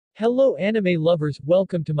Hello anime lovers,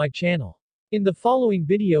 welcome to my channel. In the following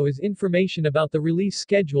video is information about the release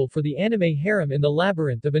schedule for the anime Harem in the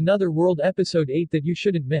Labyrinth of Another World episode 8 that you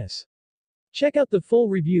shouldn't miss. Check out the full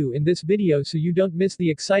review in this video so you don't miss the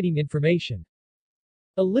exciting information.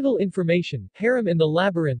 A little information, Harem in the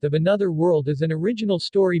Labyrinth of Another World is an original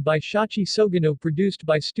story by Shachi Sogano produced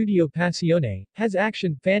by Studio Passione, has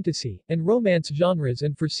action, fantasy, and romance genres,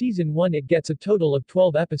 and for season 1 it gets a total of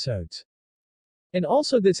 12 episodes. And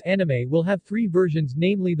also this anime will have 3 versions,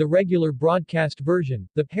 namely the regular broadcast version,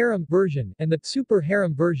 the Harem version, and the Super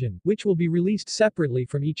Harem version, which will be released separately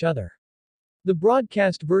from each other. The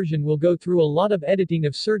broadcast version will go through a lot of editing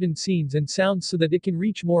of certain scenes and sounds so that it can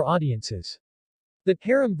reach more audiences. The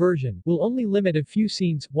Harem version will only limit a few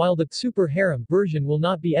scenes, while the Super Harem version will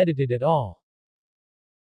not be edited at all.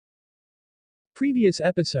 Previous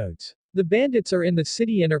episodes. The bandits are in the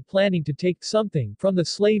city and are planning to take something from the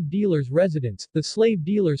slave dealer's residence. The slave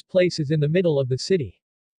dealer's place is in the middle of the city.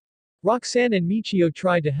 Roxanne and Meikyuu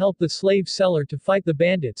try to help the slave seller to fight the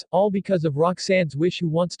bandits, all because of Roxanne's wish, who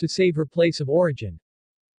wants to save her place of origin.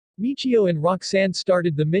 Meikyuu and Roxanne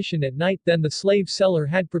started the mission at night, then the slave seller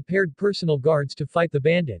had prepared personal guards to fight the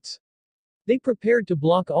bandits. They prepared to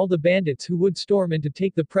block all the bandits who would storm in to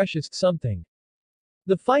take the precious something.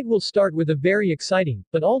 The fight will start with a very exciting,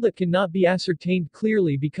 but all that cannot be ascertained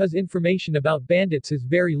clearly because information about bandits is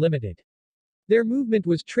very limited. Their movement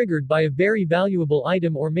was triggered by a very valuable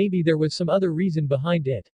item, or maybe there was some other reason behind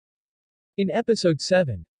it. In episode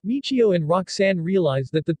 7, Meikyuu and Roxanne realize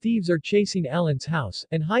that the thieves are chasing Alan's house,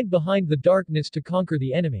 and hide behind the darkness to conquer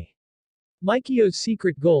the enemy. Meikyuu's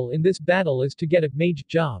secret goal in this battle is to get a mage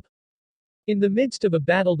job. In the midst of a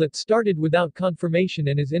battle that started without confirmation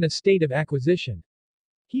and is in a state of acquisition,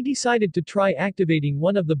 he decided to try activating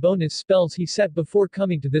one of the bonus spells he set before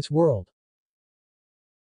coming to this world.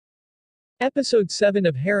 Episode 7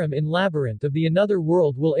 of Harem in Labyrinth of the Another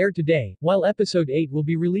World will air today, while Episode 8 will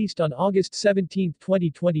be released on August 17,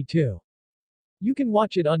 2022. You can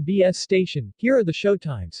watch it on BS Station. Here are the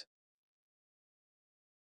showtimes.